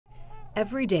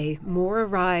Every day, more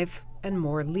arrive and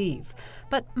more leave,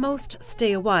 but most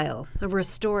stay a while, a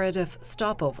restorative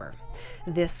stopover.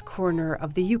 This corner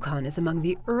of the Yukon is among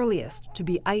the earliest to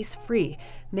be ice-free,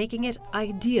 making it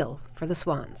ideal for the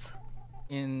swans.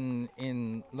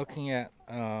 In looking at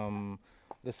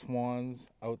the swans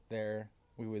out there,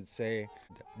 we would say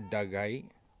dagait,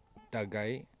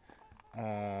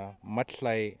 much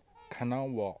like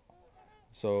Kawaja.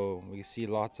 So we see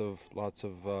lots of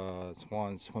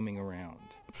swans swimming around.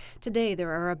 Today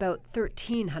there are about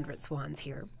 1,300 swans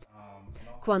here.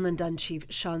 Kwanlundun Chief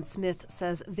Sean Smith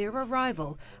says their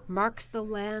arrival marks the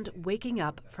land waking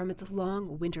up from its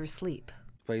long winter sleep.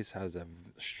 This place has a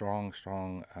strong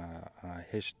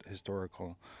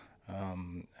historical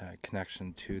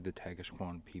connection to the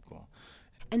Tagish-Kwan people.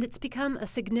 And it's become a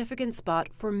significant spot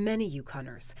for many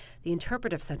Yukoners. The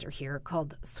interpretive center here,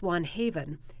 called Swan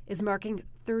Haven, is marking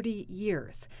 30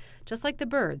 years. Just like the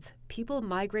birds, people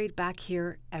migrate back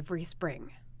here every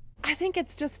spring. I think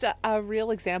it's just a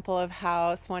real example of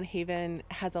how Swan Haven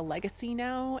has a legacy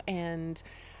now, and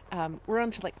we're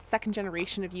on to like second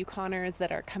generation of Yukoners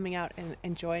that are coming out and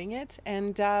enjoying it.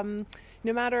 And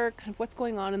no matter kind of what's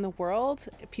going on in the world,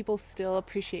 people still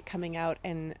appreciate coming out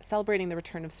and celebrating the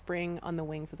return of spring on the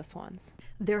wings of the swans.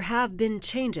 There have been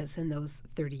changes in those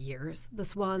 30 years. The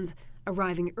swans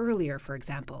arriving earlier, for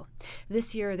example.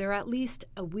 This year, they're at least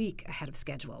a week ahead of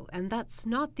schedule, and that's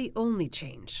not the only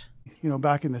change. You know,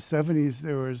 back in the 70s,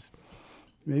 there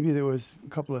was a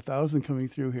couple of thousand coming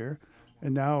through here.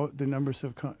 And now the numbers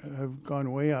have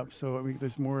gone way up. So I mean,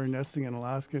 there's more nesting in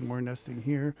Alaska and more nesting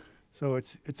here. So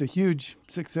it's a huge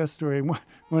success story.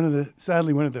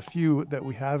 Sadly, one of the few that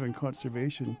we have in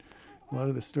conservation. A lot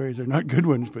of the stories are not good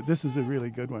ones, but this is a really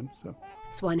good one. So,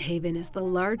 Swan Haven is the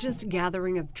largest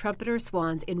gathering of trumpeter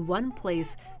swans in one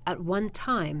place at one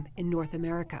time in North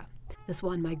America. The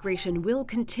swan migration will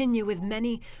continue, with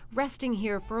many resting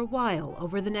here for a while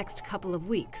over the next couple of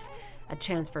weeks. A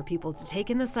chance for people to take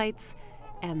in the sights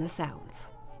and the sounds.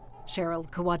 Cheryl,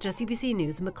 Kawaja, CBC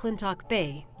News, McClintock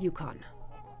Bay, Yukon.